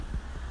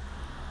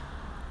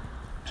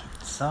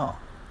So,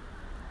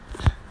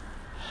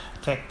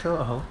 take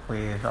two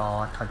with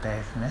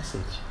today's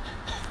message.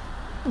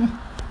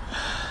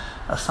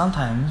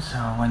 Sometimes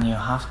when you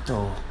have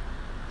to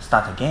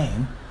start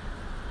again,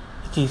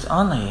 it is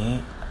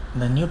only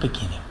the new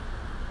beginning,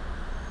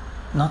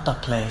 not a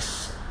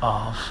place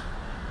of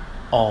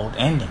old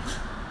endings.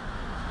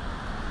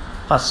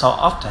 But so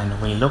often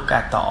we look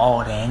at the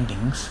old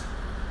endings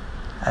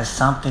as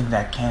something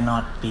that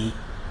cannot be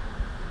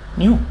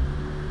new.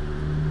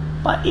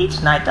 But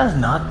each night does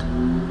not.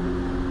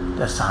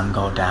 The sun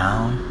go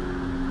down,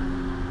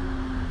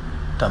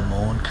 the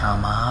moon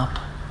come up,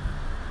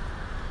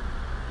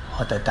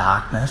 or the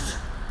darkness.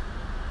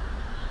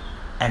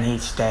 And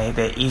each day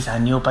there is a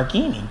new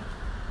beginning,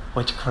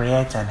 which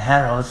creates and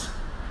heralds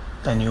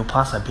the new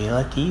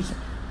possibilities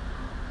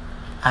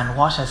and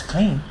washes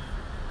clean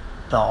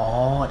the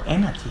old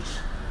energies.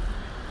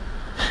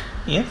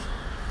 Yes,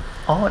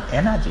 old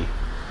energy.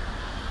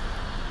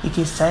 It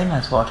is same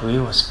as what we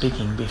were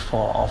speaking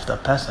before of the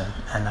person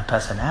and the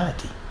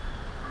personality.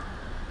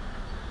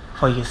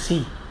 For you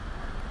see,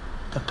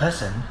 the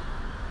person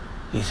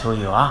is who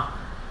you are.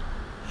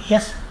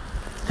 Yes,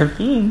 the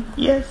being,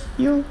 yes,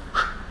 you.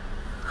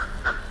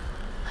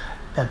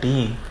 The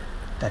being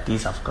that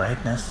is of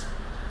greatness,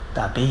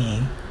 the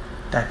being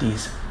that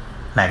is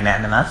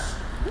magnanimous,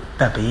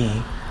 the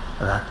being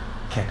that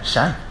can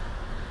shine.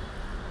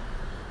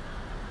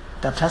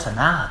 The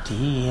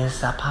personality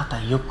is a part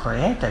that you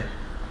created,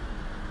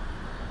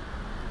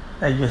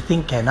 that you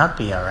think cannot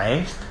be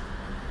erased,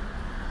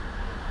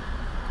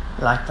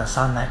 like the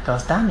sun that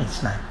goes down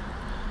each night.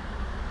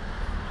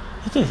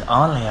 It is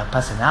only a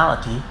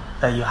personality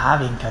that you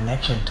have in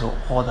connection to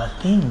all the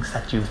things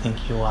that you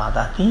think you are,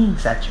 the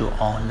things that you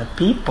own, the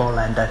people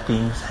and the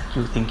things that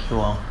you think you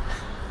own.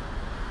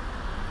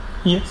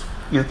 Yes,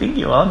 you think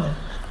you own them.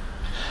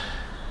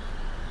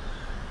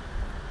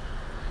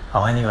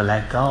 But when you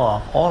let go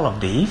of all of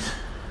these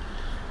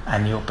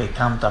and you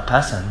become the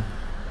person,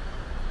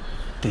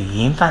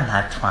 the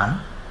infinite one,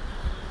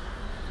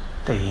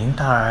 the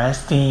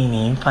interesting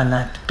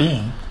infinite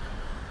being,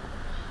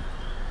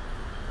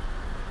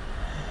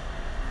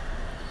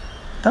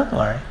 don't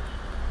worry,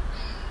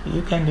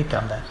 you can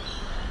become that.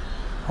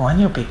 When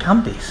you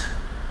become this,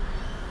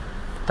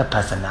 the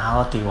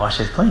personality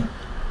washes clean.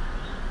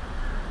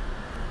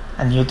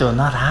 And you do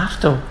not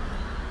have to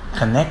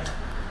connect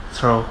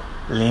through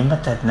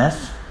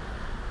limitedness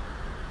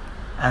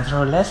and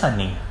through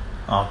lessening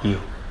of you.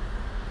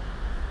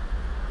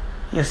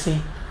 You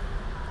see,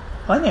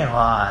 when you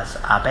was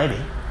a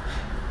baby,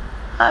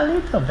 a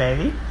little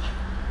baby,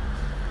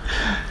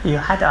 you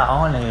had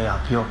only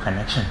a pure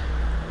connection.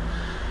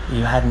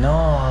 You had no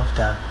of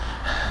the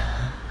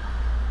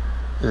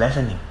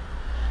lessening.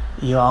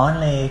 You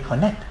only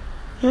connect.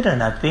 You do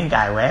not think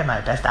I wear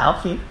my best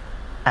outfit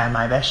and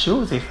my best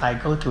shoes if I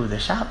go to the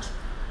shops.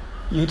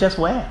 You just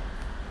wear.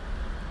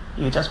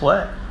 You just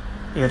wear.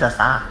 You just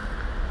are.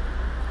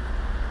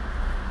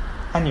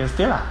 And you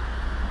still are,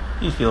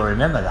 if you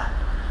remember that.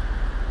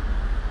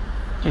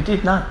 You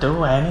did not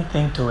do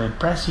anything to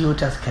impress, you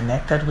just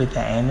connected with the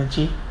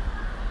energy.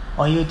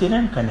 Or you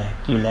didn't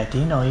connect, you let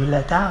in or you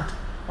let out.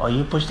 Or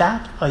you pushed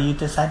out, or you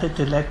decided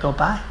to let go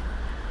by.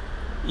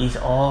 Is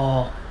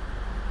all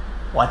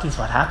what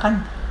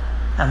happened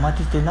and what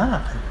did not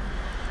happen.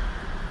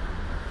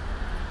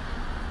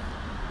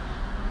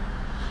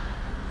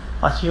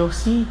 But you'll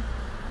see,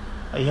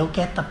 you'll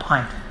get the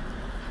point.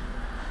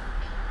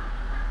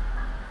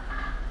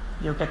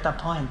 You get the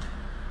point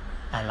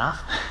and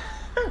laugh.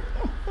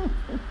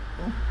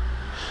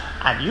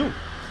 And you,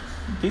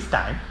 this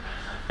time,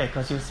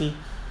 because you see,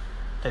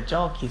 the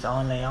joke is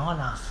only on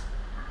us.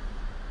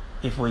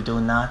 If we do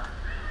not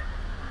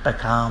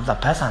become the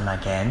person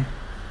again,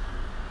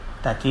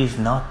 that is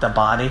not the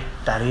body,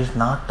 that is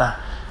not the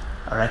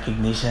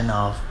recognition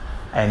of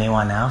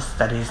anyone else,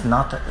 that is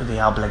not the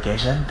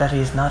obligation, that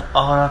is not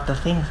all of the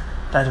things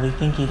that we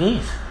think it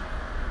is.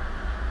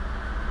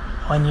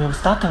 When you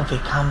start to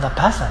become the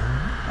person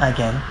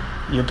again,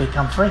 you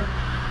become free.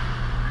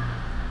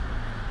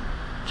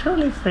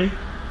 Truly free.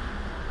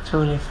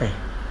 Truly free.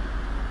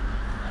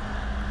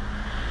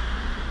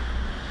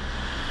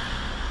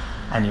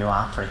 And you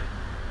are free.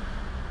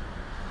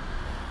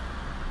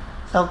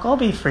 So go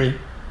be free.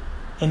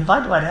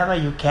 Invite whatever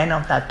you can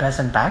of that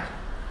person back.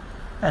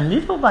 And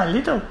little by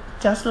little,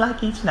 just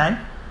like each night,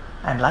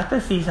 and like the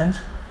seasons,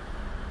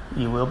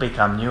 you will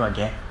become new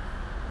again.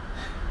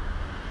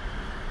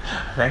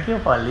 Thank you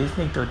for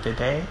listening to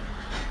today.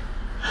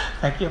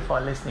 Thank you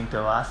for listening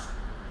to us.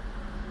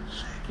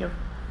 Thank you.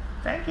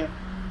 Thank you.